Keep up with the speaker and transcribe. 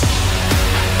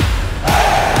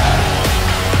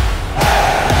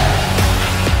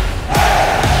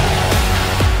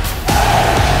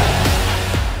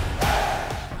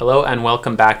Hello and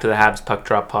welcome back to the Habs Puck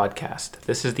Drop podcast.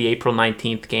 This is the April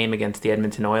 19th game against the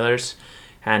Edmonton Oilers.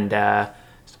 And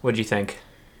what do you think?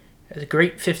 It was a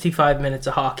great 55 minutes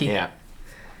of hockey. Yeah.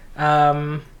 I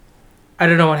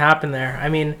don't know what happened there. I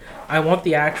mean, I want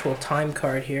the actual time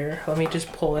card here. Let me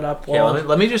just pull it up. Yeah,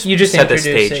 let me just set the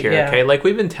stage here, okay? Like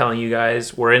we've been telling you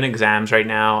guys, we're in exams right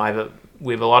now.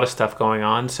 We have a lot of stuff going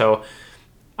on. So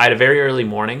I had a very early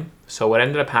morning. So what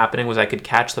ended up happening was I could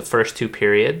catch the first two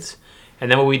periods. And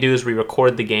then what we do is we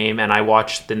record the game, and I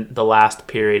watch the last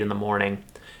period in the morning.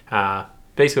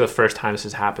 Basically the first time this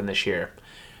has happened this year.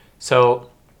 So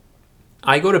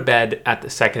I go to bed at the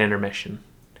second intermission.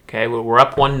 Okay, we're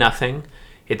up 1-0.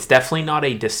 It's definitely not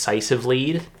a decisive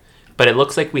lead, but it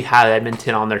looks like we had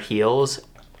Edmonton on their heels,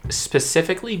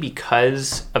 specifically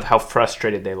because of how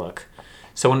frustrated they look.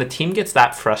 So when the team gets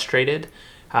that frustrated,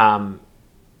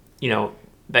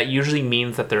 that usually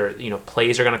means that their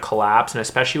plays are going to collapse, and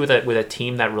especially with a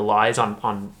team that relies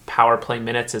on power play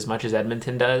minutes as much as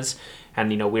Edmonton does, and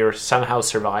we were somehow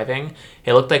surviving.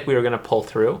 It looked like we were going to pull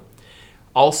through.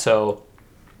 Also,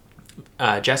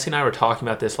 Jesse and I were talking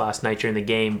about this last night during the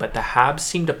game, but the Habs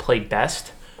seem to play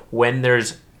best when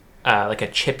there's like a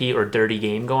chippy or dirty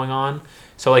game going on.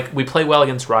 So we play well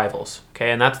against rivals,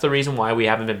 okay, and that's the reason why we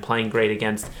haven't been playing great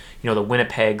against the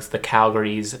Winnipegs, the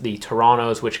Calgarys, the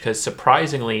Torontos, because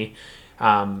surprisingly,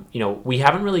 we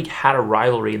haven't really had a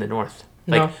rivalry in the North.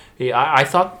 No. I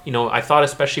thought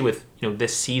especially with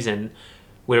this season,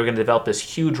 we were going to develop this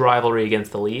huge rivalry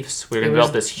against the Leafs. We were going to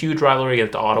develop this huge rivalry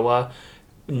against Ottawa.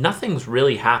 Nothing's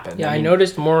really happened. Yeah, I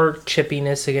noticed more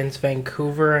chippiness against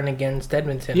Vancouver and against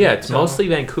Edmonton. Yeah, it's mostly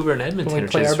Vancouver and Edmonton,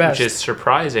 which is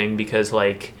surprising because,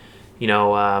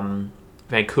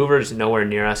 Vancouver's nowhere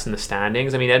near us in the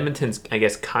standings. I mean, Edmonton's, I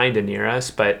guess, kind of near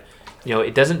us, but,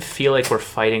 it doesn't feel like we're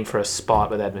fighting for a spot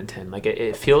with Edmonton.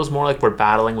 It feels more like we're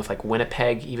battling with,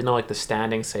 Winnipeg, even though, the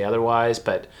standings say otherwise,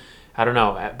 but I don't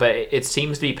know. But it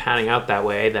seems to be panning out that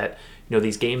way, that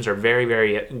these games are very,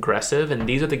 very aggressive, and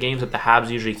these are the games that the Habs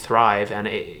usually thrive. And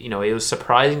it was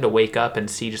surprising to wake up and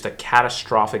see just a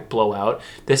catastrophic blowout.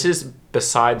 This is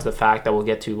besides the fact that we'll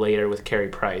get to later with Carey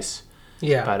Price.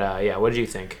 Yeah. But what did you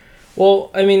think?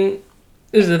 Well, I mean,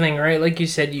 this is the thing, right? Like you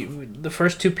said, the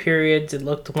first two periods it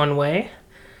looked one way,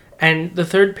 and the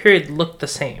third period looked the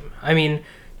same. I mean,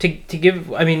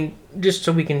 just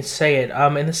so we can say it,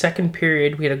 in the second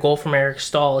period we had a goal from Eric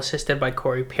Staal assisted by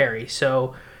Corey Perry.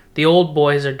 So the old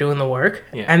boys are doing the work.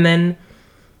 Yeah. And then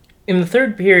in the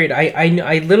third period, I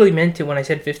literally meant it when I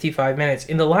said 55 minutes.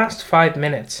 In the last 5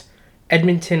 minutes,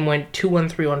 Edmonton went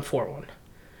 2-1, 3-1,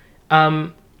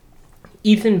 4-1.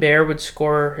 Ethan Bear would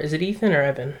score. Is it Ethan or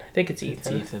Evan? I think it's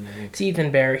Ethan. It's Ethan, I think. It's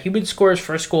Ethan Bear. He would score his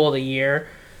first goal of the year.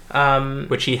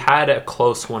 Which he had a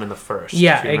close one in the first.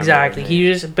 Yeah, exactly.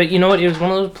 But you know what? It was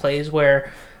one of those plays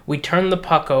where we turned the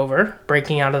puck over,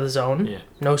 breaking out of the zone. Yeah.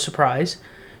 No surprise.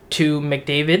 To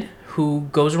McDavid, who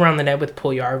goes around the net with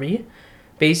Puljujarvi,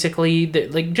 basically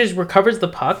just recovers the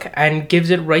puck and gives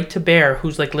it right to Bear,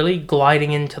 who's literally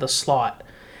gliding into the slot.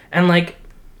 And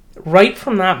right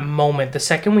from that moment, the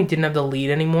second we didn't have the lead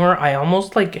anymore, I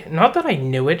almost not that I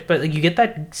knew it, but you get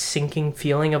that sinking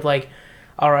feeling of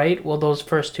all right, well, those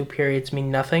first two periods mean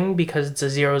nothing because it's a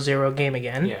 0-0 game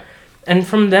again. Yeah. And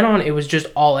from then on, it was just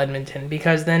all Edmonton,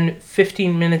 because then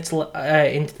 15 minutes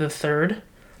into the third,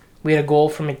 we had a goal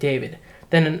from McDavid.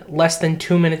 Then less than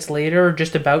 2 minutes later, or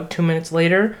just about 2 minutes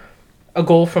later, a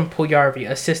goal from Puljujarvi,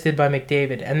 assisted by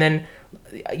McDavid. And then,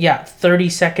 30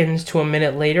 seconds to a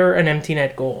minute later, an empty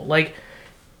net goal.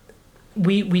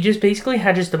 We just basically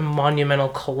had just a monumental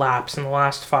collapse in the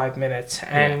last 5 minutes.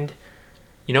 And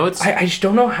I just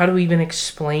don't know how to even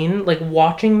explain,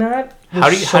 watching that. How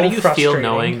do you feel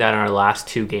knowing that in our last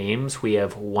two games, we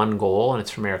have one goal and it's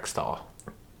from Eric Staal?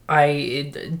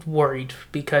 I worried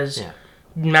because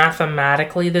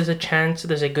mathematically there's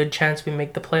a good chance we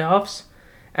make the playoffs,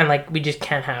 and we just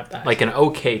can't have that. An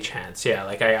okay chance, yeah.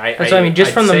 That's what I mean.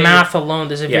 Just from the math alone,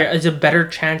 there's a better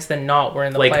chance than not we're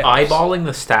in the playoffs. Eyeballing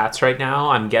the stats right now,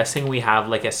 I'm guessing we have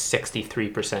a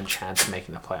 63% chance of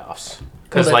making the playoffs.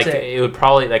 Because it would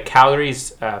probably Calgary's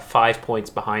 5 points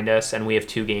behind us, and we have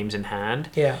 2 games in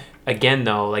hand. Yeah. Again,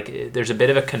 though, there's a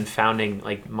bit of a confounding,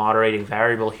 moderating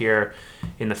variable here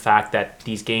in the fact that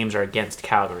these games are against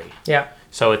Calgary. Yeah.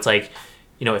 So it's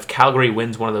if Calgary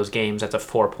wins one of those games, that's a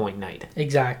 4-point night.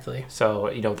 Exactly. So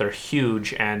they're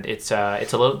huge, and it's a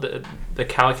little the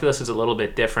calculus is a little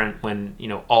bit different when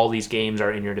all these games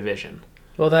are in your division.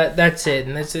 Well, that's it,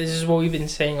 and this is what we've been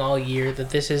saying all year, that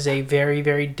this is a very,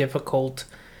 very difficult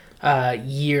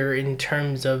year in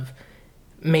terms of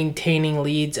maintaining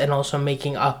leads and also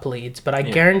making up leads. But I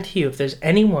guarantee you, if there's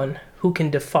anyone who can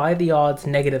defy the odds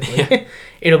negatively,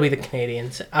 it'll be the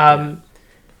Canadians. I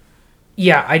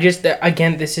just,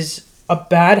 again, this is a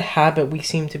bad habit we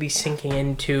seem to be sinking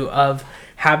into of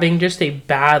having just a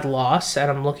bad loss,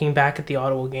 and I'm looking back at the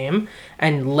Ottawa game,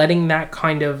 and letting that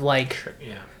kind of like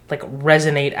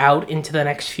resonate out into the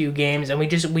next few games, and we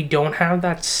don't have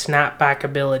that snapback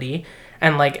ability.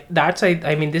 And like that's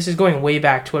I mean, this is going way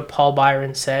back to what Paul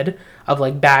Byron said of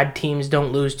like bad teams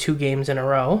don't lose 2 games in a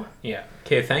row. Yeah.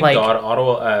 Okay, thank God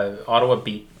Ottawa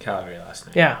beat Calgary last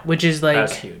night. Yeah, which is like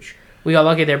that's huge. We got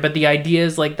lucky there, but the idea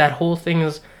is like that whole thing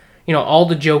is, all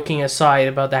the joking aside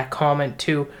about that comment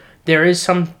too, there is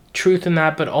some truth in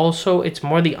that, but also it's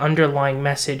more the underlying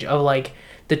message of like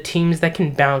the teams that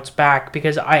can bounce back,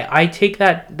 because I take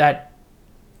that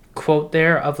quote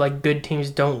there of like good teams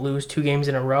don't lose 2 games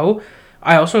in a row.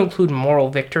 I also include moral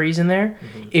victories in there.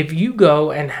 Mm-hmm. If you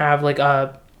go and have like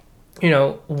a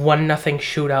 1-0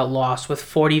 shootout loss with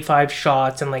 45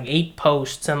 shots and like 8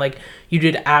 posts, and like you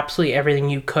did absolutely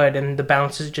everything you could and the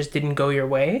bounces just didn't go your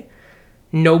way,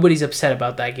 nobody's upset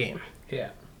about that game. Yeah.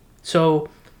 So,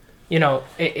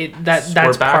 that's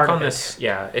we're back part on of this. It.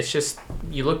 Yeah, it's just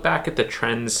you look back at the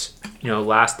trends.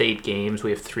 Last 8 games we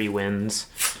have 3 wins.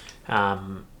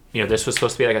 This was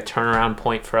supposed to be like a turnaround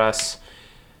point for us.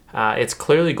 It's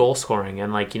clearly goal scoring,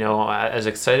 and like as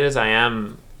excited as I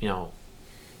am,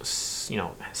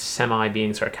 semi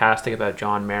being sarcastic about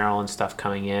John Merrill and stuff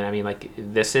coming in. I mean, like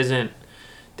this isn't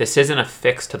a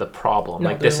fix to the problem. No,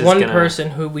 like there's this is one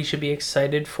person who we should be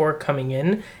excited for coming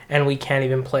in, and we can't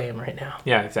even play him right now.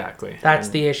 Yeah, exactly. That's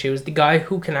the issue. Is the guy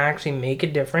who can actually make a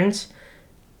difference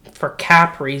for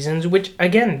cap reasons. Which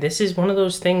again, this is one of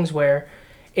those things where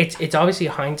it's obviously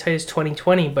hindsight is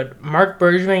 2020, but Marc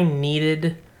Bergevin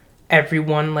needed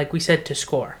everyone, like we said, to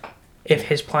score if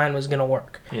his plan was going to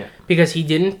work. Yeah. Because he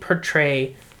didn't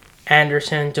portray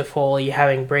Anderson, Toffoli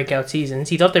having breakout seasons.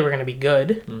 He thought they were going to be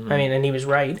good. Mm-hmm. I mean, and he was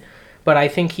right. But I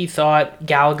think he thought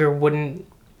Gallagher wouldn't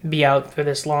be out for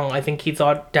this long. I think he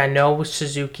thought Danault,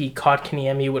 Suzuki,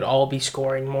 Kotkaniemi would all be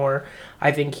scoring more.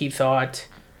 I think he thought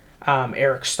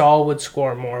Eric Stahl would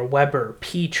score more. Weber,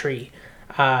 Petrie,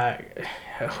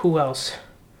 who else?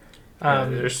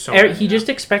 There's so many he just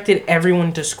expected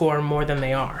everyone to score more than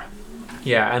they are.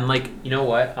 Yeah, and like you know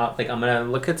what? I'm gonna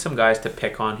look at some guys to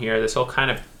pick on here. This will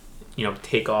kind of,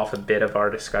 take off a bit of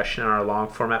our discussion on our long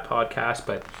format podcast,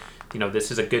 but this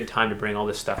is a good time to bring all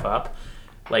this stuff up.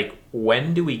 Like,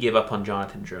 when do we give up on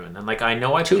Jonathan Drouin? And like, I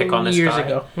know I pick on this 2 years guy,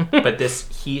 ago. but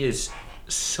he is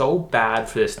so bad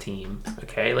for this team.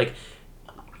 Okay, like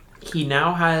he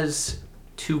now has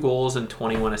 2 goals and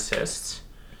 21 assists.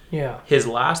 Yeah. His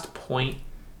last point,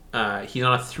 he's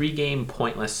on a 3-game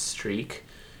pointless streak.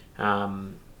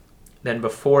 Then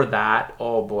before that,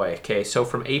 oh boy. Okay, so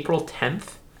from April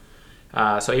 10th,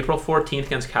 so April 14th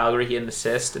against Calgary, he had an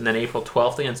assist, and then April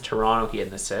 12th against Toronto, he had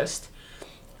an assist.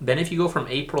 Then if you go from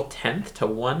April 10th to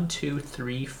 1, 2,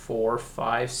 3, 4,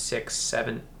 5,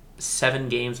 6, 7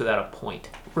 games without a point.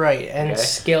 Right, and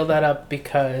scale that up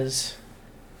because...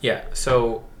 Yeah,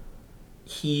 so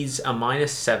he's a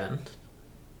 -7.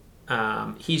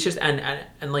 He's just and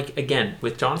like again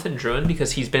with Jonathan Drouin,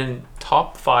 because he's been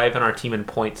top 5 on our team in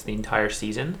points the entire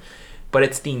season, but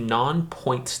it's the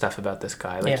non-point stuff about this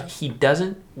guy. Like he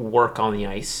doesn't work on the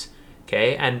ice,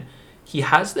 okay, and he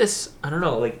has this, I don't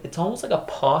know, like it's almost like a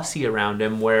posse around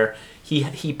him where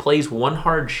he plays one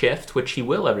hard shift, which he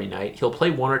will every night. He'll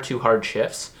play 1 or 2 hard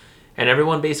shifts, and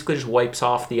everyone basically just wipes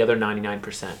off the other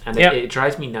 99%, and it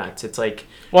drives me nuts. It's like,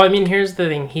 well, I mean, here's the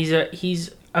thing: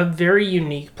 he's a very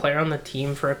unique player on the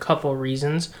team for a couple of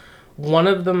reasons. One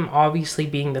of them obviously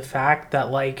being the fact that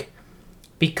like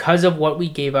because of what we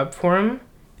gave up for him,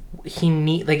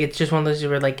 it's just one of those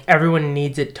where like everyone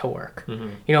needs it to work.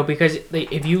 Mm-hmm. Because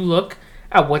if you look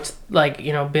at what's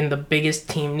been the biggest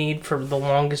team need for the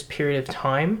longest period of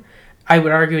time, I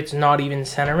would argue it's not even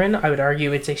centerman. I would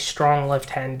argue it's a strong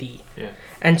left-hand D. Yeah.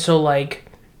 And so like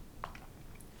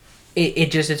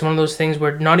it's one of those things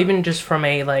where not even just from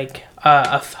a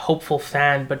hopeful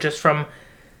fan, but just from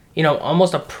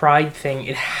almost a pride thing,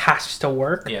 it has to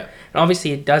work. Yeah. And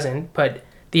obviously it doesn't, but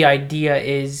the idea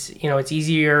is it's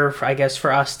easier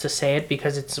for us to say it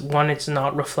because it's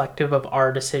not reflective of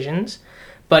our decisions,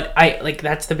 but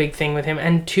that's the big thing with him.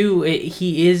 And 2,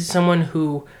 he is someone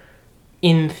who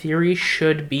in theory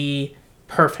should be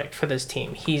perfect for this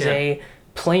team. He's a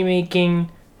playmaking,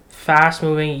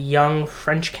 fast-moving, young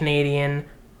French-Canadian,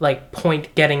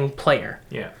 point-getting player.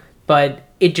 Yeah. But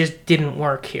it just didn't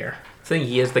work here. thing.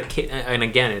 He has and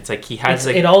again, it's like he has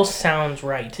it all sounds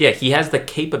right. Yeah, he has the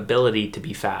capability to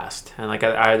be fast, and like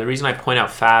the reason I point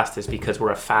out fast is because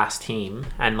we're a fast team,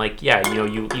 and like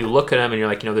you look at him and you're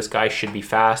like this guy should be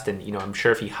fast, and I'm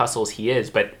sure if he hustles he is,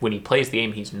 but when he plays the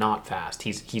game he's not fast.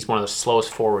 He's one of the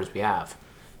slowest forwards we have.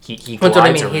 He That's what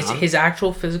I mean. Around. His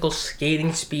actual physical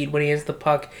skating speed when he has the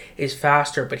puck is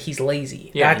faster, but he's lazy.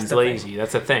 Yeah, he's lazy.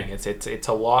 That's the thing. It's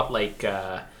a lot like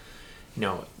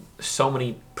so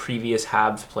many previous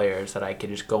Habs players that I could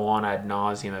just go on ad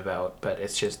nauseum about, but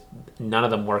it's just none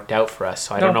of them worked out for us.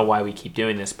 So I don't know why we keep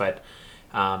doing this, but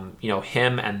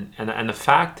him and the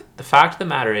fact of the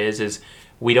matter is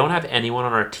we don't have anyone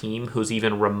on our team who's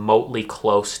even remotely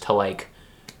close to like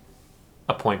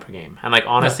a point per game. And like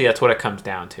honestly, that's what it comes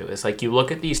down to. Is like you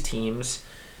look at these teams,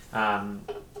 and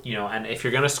if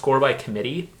you're gonna score by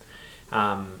committee,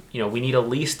 we need at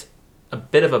least a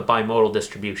bit of a bimodal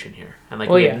distribution here, and like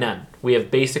we have none. We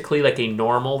have basically like a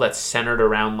normal that's centered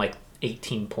around like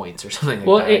 18 points or something like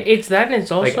that. Well, it's that, and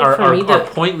it's also like our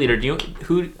point leader.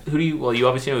 Who do you? Well, you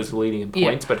obviously know who's leading in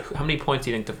points, but how many points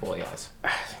do you think Toffoli has?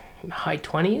 High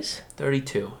 20s?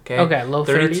 32. Okay. Okay, low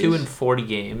 32 30s? in 40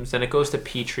 games. Then it goes to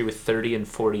Petrie with 30 and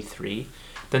 43.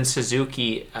 Then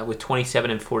Suzuki with 27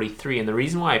 and 43. And the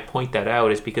reason why I point that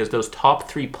out is because those top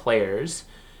three players,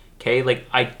 okay, like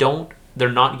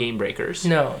they're not game breakers.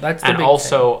 No, that's the and big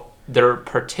also thing. They're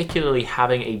particularly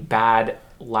having a bad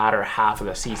latter half of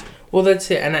the season. Well,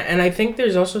 that's it. And I think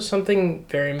there's also something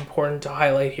very important to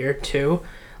highlight here too.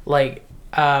 Like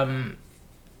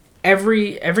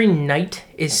every night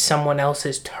is someone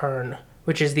else's turn,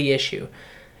 which is the issue.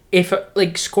 If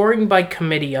like scoring by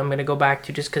committee, I'm going to go back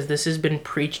to just because this has been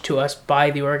preached to us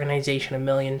by the organization a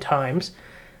million times,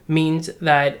 means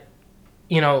that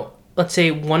let's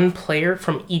say one player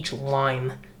from each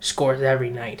line scores every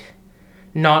night.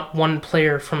 Not one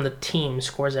player from the team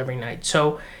scores every night.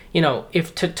 So,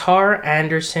 if Tatar,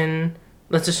 Anderson,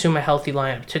 let's assume a healthy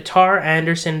lineup, Tatar,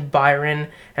 Anderson, Byron,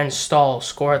 and Stahl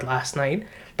scored last night,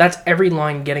 that's every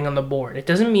line getting on the board. It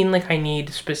doesn't mean like I need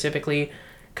specifically,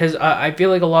 because I feel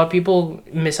like a lot of people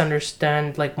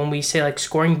misunderstand, like when we say like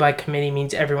scoring by committee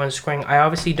means everyone's scoring. I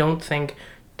obviously don't think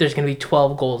there's going to be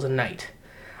 12 goals a night.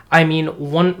 I mean,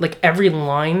 every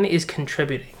line is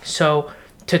contributing. So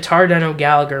Tatar, Deno,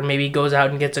 Gallagher maybe goes out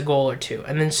and gets a goal or two,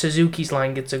 and then Suzuki's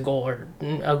line gets a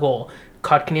goal.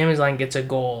 Kotkaniemi's line gets a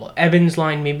goal. Evans'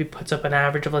 line maybe puts up an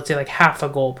average of, let's say, like half a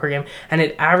goal per game, and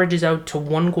it averages out to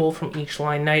one goal from each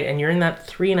line night, and you're in that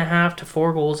 3.5 to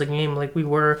 4 goals a game like we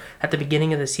were at the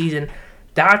beginning of the season.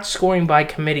 That's scoring by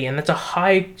committee, and that's a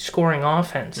high-scoring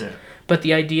offense. Yeah. But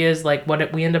the idea is, like,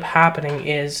 we end up happening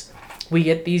is we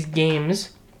get these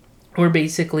games where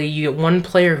basically you get one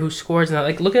player who scores, and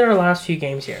like, look at our last few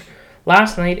games here.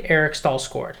 Last night, Eric Stahl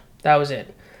scored. That was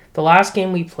it. The last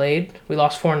game we played, we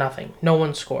lost 4-0. No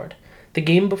one scored. The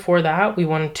game before that, we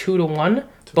won 2-1.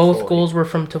 Both goals were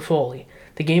from Toffoli.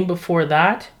 The game before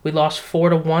that, we lost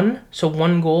 4-1. So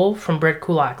one goal from Brett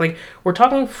Kulak. Like, we're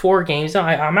talking 4 games now.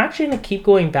 I'm actually going to keep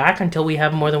going back until we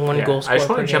have more than one goal scored. I just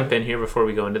want to jump in here before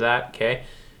we go into that. Okay,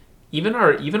 even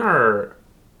our.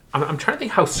 I'm trying to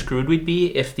think how screwed we'd be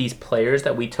if these players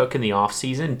that we took in the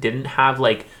offseason didn't have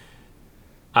like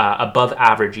above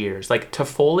average years. Like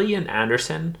Toffoli and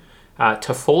Anderson,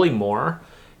 Toffoli more,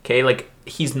 okay, like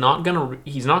he's not gonna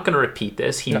repeat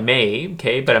this. He may,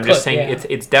 okay, but I'm just saying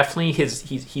it's definitely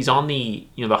he's on the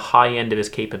the high end of his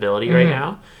capability right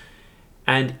now.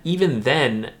 And even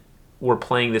then we're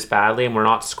playing this badly and we're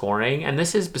not scoring. And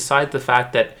this is besides the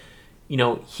fact that,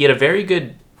 he had a very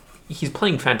good. He's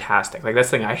playing fantastic. Like,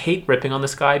 that's the thing. I hate ripping on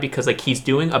this guy because, like, he's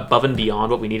doing above and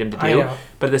beyond what we need him to do.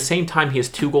 But at the same time, he has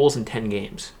 2 goals in 10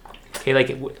 games.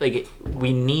 Okay,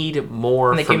 we need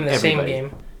more from everybody. And they came in the same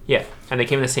game. Yeah, and they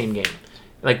came in the same game.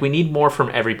 Like, we need more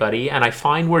from everybody. And I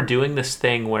find we're doing this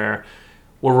thing where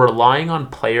we're relying on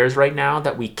players right now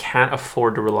that we can't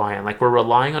afford to rely on. Like, we're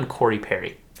relying on Corey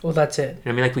Perry. Well, that's it.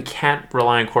 I mean, like, we can't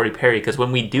rely on Corey Perry because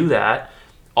when we do that,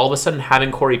 all of a sudden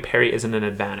having Corey Perry isn't an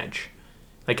advantage.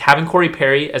 Like, having Corey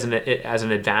Perry as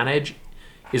an advantage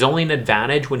is only an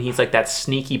advantage when he's like that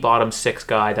sneaky bottom 6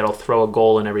 guy that'll throw a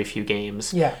goal in every few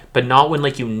games. Yeah. But not when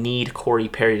like you need Corey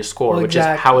Perry to score, which is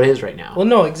how it is right now. Well,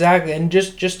 no, exactly. And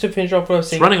just to finish off what I was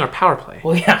saying, it's running our power play.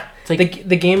 Well, yeah. It's like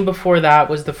the game before that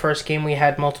was the first game we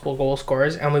had multiple goal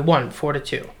scorers, and we won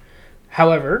 4-2.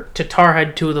 However, Tatar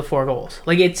had 2 of the 4 goals.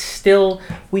 Like, it's still,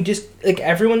 we just, like,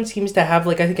 everyone seems to have,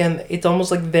 like, again, it's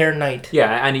almost like their night.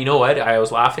 Yeah, and you know what? I was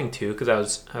laughing, too, because I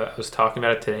was talking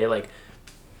about it today. Like,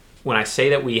 when I say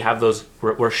that we have those,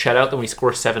 we're shut out, then we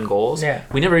score 7 goals. Yeah.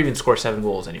 We never even score 7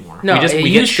 goals anymore. No,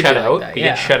 we get shut out. Like we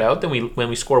get shut out. Then when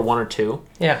we score 1 or 2.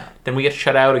 Yeah. Then we get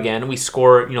shut out again. We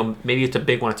score. Maybe it's a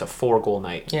big one. It's a 4-goal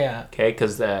night. Yeah. Okay,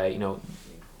 because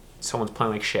someone's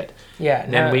playing like shit. Yeah.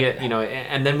 And then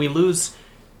and then we lose.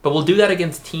 But we'll do that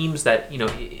against teams that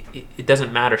it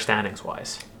doesn't matter standings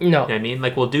wise. No. You know what I mean?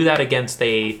 Like we'll do that against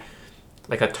a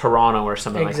Toronto or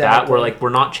something like that, where we're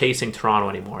not chasing Toronto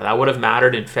anymore. That would have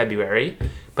mattered in February,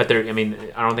 but I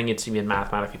don't think it's even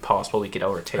mathematically possible we could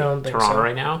overtake Toronto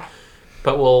right now.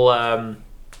 But we'll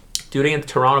do it against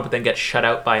Toronto, but then get shut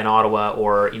out by an Ottawa,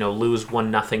 or lose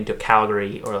 1-0 to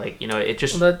Calgary, or it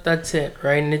just. That's it,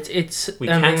 right? And it's we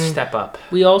can't step up.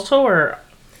 We also are,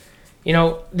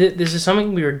 this is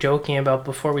something we were joking about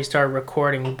before we started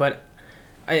recording, but,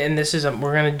 and this is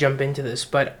we're gonna jump into this,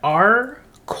 but our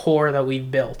core that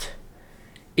we've built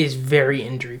is very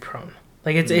injury prone.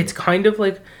 Like it's kind of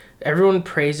like everyone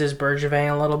praises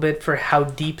Bergevin a little bit for how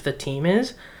deep the team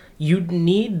is. You'd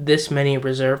need this many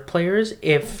reserve players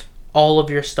if all of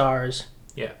your stars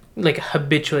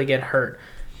habitually get hurt.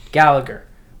 Gallagher,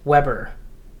 Weber,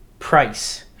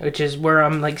 Price, which is where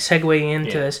I'm segueing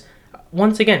into this.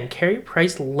 Once again, Carey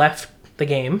Price left the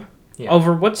game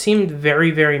over what seemed very,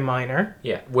 very minor.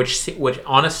 Yeah, which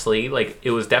honestly,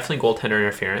 it was definitely goaltender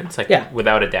interference,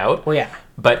 without a doubt. Well, yeah.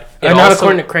 But not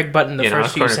according to Craig Button the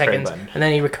first few seconds, and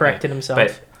then he corrected himself.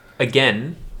 But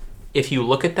again, if you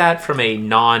look at that from a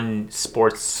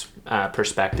non-sports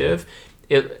perspective,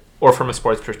 or from a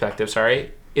sports perspective,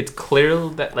 it's clear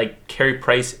that Carey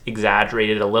Price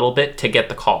exaggerated a little bit to get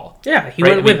the call. Yeah, he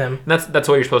went with him. That's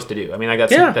what you're supposed to do. I mean,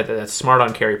 that's smart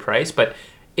on Carey Price, but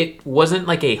it wasn't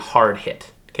a hard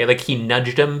hit. Okay, he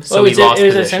nudged him, so he lost position.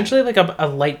 It was essentially a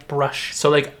light brush.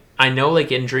 So I know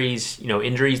injuries.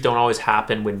 Injuries don't always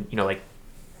happen when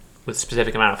with a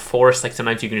specific amount of force.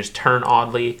 Sometimes you can just turn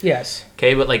oddly. Yes.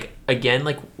 Okay, but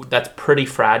again, that's pretty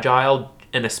fragile,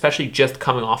 and especially just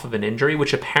coming off of an injury,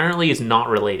 which apparently is not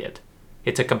related.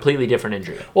 It's a completely different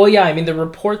injury. Well, yeah, I mean, the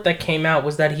report that came out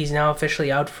was that he's now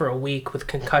officially out for a week with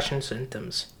concussion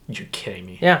symptoms. You're kidding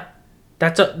me. Yeah.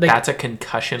 That's a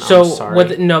concussion. So I'm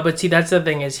sorry. No, but see, that's the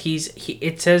thing is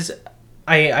it says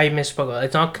I misspoke.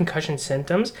 It's not concussion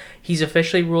symptoms. He's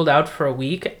officially ruled out for a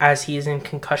week as he is in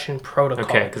concussion protocol.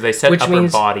 Okay, because they said upper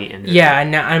body injury. Yeah,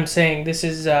 and now I'm saying this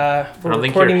is we're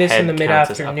recording this in the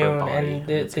mid-afternoon, and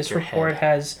this report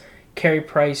has Carey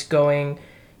Price going.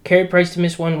 Carey Price to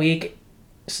miss 1 week,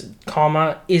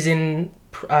 is in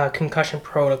concussion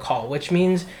protocol, which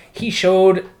means he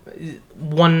showed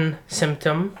one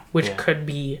symptom, which could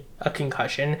be a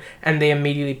concussion, and they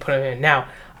immediately put him in. Now,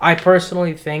 I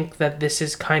personally think that this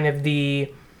is kind of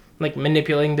the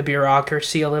manipulating the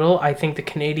bureaucracy a little. I think the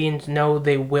Canadians know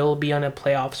they will be on a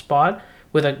playoff spot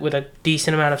with a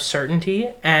decent amount of certainty,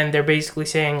 and they're basically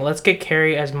saying, let's get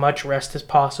Carey as much rest as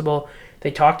possible.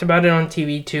 They talked about it on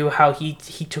TV too, how he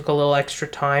took a little extra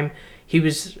time. He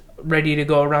was ready to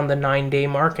go around the 9-day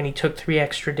mark, and he took 3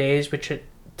 extra days,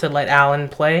 to let Allen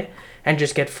play and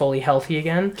just get fully healthy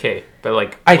again. Okay,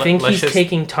 but I think he's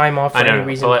taking time off for any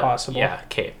reason possible. Yeah,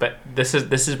 okay, but this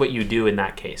is what you do in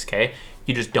that case. Okay,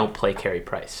 you just don't play Carey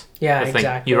Price. Yeah,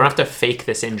 exactly. You don't have to fake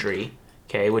this injury.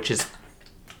 Okay, which is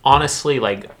honestly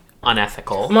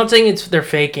unethical. I'm not saying they're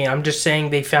faking. I'm just saying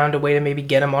they found a way to maybe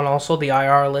get him on also the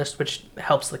IR list, which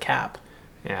helps the cap.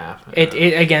 Yeah. It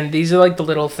again, these are the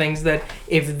little things that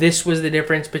if this was the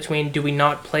difference between do we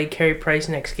not play Carey Price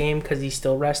next game because he's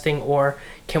still resting, or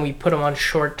can we put him on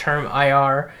short-term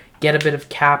IR, get a bit of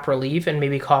cap relief, and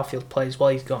maybe Caulfield plays while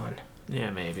he's gone. Yeah,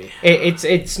 maybe.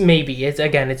 It's maybe.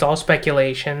 It's all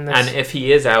speculation. And if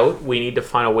he is out, we need to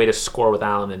find a way to score with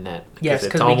Allen in net. Yes,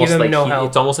 because we give him no help.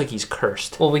 It's almost like he's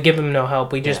cursed. Well, we give him no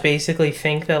help. We just basically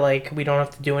think that we don't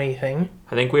have to do anything.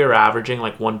 I think we were averaging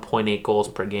 1.8 goals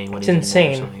per game when it's he's insane.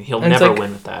 In there or something. He'll never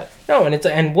win with that. No, and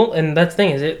that's the thing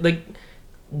is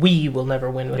we will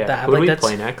never win with that. Who do we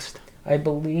play next? I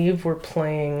believe we're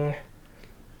playing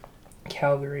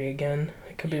Calgary again.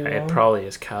 It could be wrong. It probably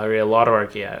is Calgary. A lot of our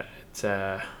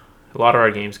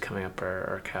games coming up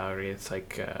are Calgary. It's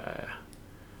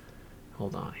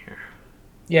hold on here.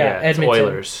 Yeah, Edmonton. It's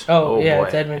Oilers. Oh yeah, boy.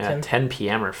 It's Edmonton. Yeah, 10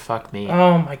 p.m. or fuck me.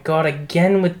 Oh my god!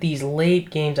 Again with these late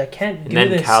games, I can't do this.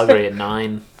 And then Calgary at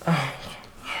 9. Oh,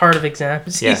 heart of exam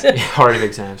season. Yeah, heart of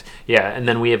exams. Yeah, and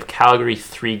then we have Calgary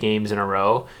 3 games in a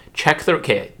row.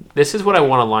 Okay, this is what I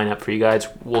want to line up for you guys.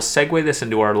 We'll segue this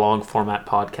into our long format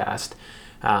podcast,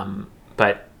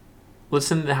 but.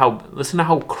 Listen to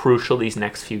how crucial these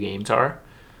next few games are,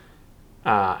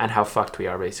 and how fucked we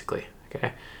are basically.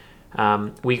 Okay,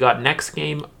 we got next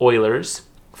game Oilers,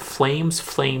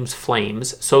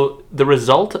 Flames. So the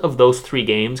result of those 3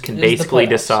 games can basically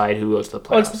decide who goes to the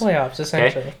playoffs. Oh, it's the playoffs,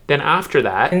 essentially. Okay? Then after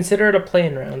that... Consider it a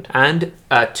play-in round. And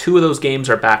 2 of those games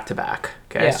are back-to-back.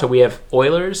 Okay, yeah. So we have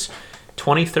Oilers.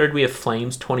 23rd, we have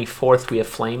Flames. 24th, we have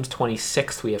Flames.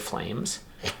 26th, we have Flames.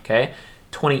 Okay?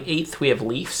 28th, we have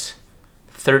Leafs.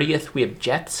 30th, we have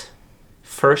Jets.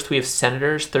 1st, we have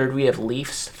Senators. 3rd, we have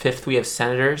Leafs. 5th, we have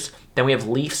Senators. Then we have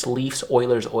Leafs,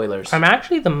 Oilers. I'm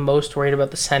actually the most worried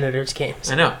about the Senators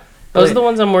games. I know. Those are the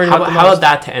ones I'm worried about the most. How about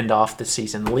that to end off the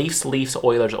season? Leafs,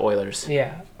 Oilers.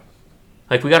 Yeah.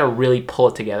 Like, we got to really pull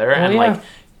it together. And, like,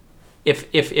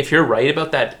 if you're right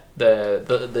about that,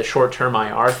 the short-term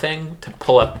IR thing, to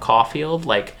pull up Caulfield,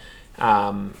 like,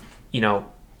 rolling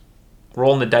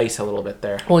the dice a little bit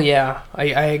there. Well, yeah, I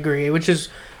agree, which is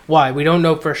why we don't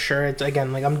know for sure. It's,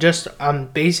 again, like, I'm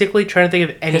basically trying to think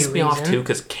of any reason. Pissed me off too,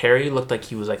 because Carey looked like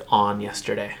he was like on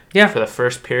yesterday. Yeah. For the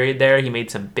first period there, he made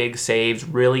some big saves,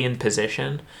 really in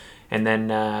position, and then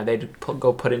they'd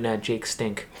go put in Jake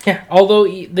Stink. Yeah, although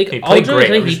he played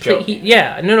great.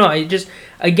 I just,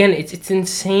 again, it's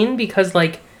insane because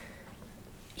like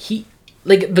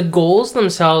the goals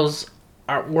themselves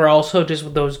were also just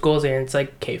with those goals, and it's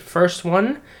like, okay, first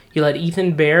one. You let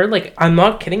Ethan Bear, like, I'm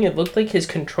not kidding, it looked like his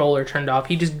controller turned off.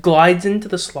 He just glides into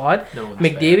the slot.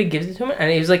 McDavid gives it to him, and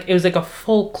it was like a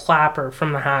full clapper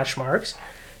from the hash marks.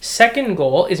 Second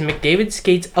goal is McDavid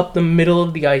skates up the middle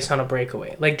of the ice on a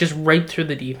breakaway, like, just right through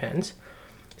the defense.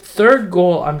 Third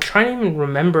goal, I'm trying to even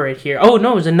remember it here. Oh,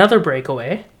 no, it was another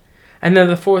breakaway. And then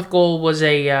the fourth goal was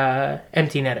a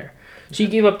empty netter. So you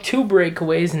gave up 2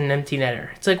 breakaways and an empty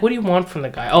netter. It's like, what do you want from the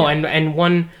guy? Oh, and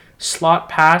one slot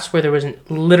pass where there was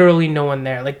literally no one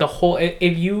there. Like, the whole...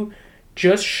 If you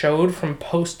just showed from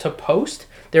post to post,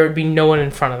 there would be no one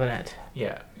in front of the net.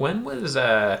 Yeah. When was...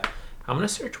 I'm going to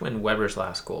search when Weber's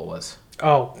last goal was.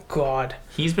 Oh, God.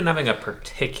 He's been having a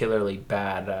particularly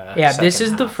bad this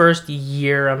is the first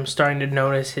year I'm starting to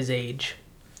notice his age.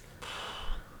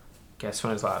 Guess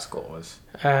when his last goal was?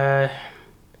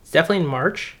 It's definitely in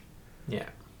March. Yeah.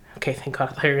 Okay, thank God.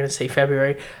 I thought you were going to say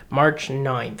February. March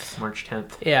 9th. March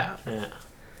 10th. Yeah.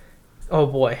 Oh,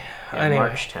 boy. Yeah, anyway.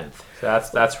 March 10th. So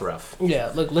that's rough.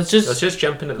 Yeah, look, let's just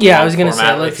jump into the I was gonna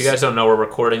say, if you guys don't know, we're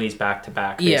recording these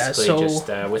back-to-back, basically, just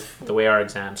with the way our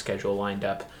exam schedule lined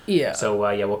up. Yeah. So,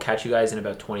 we'll catch you guys in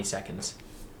about 20 seconds.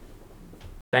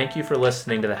 Thank you for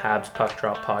listening to the Habs Puck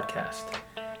Drop podcast.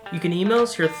 You can email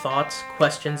us your thoughts,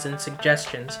 questions, and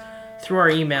suggestions through our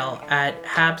email at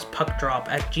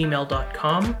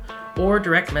habspuckdrop@gmail.com or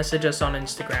direct message us on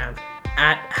Instagram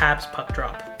at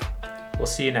habspuckdrop. We'll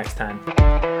see you next time.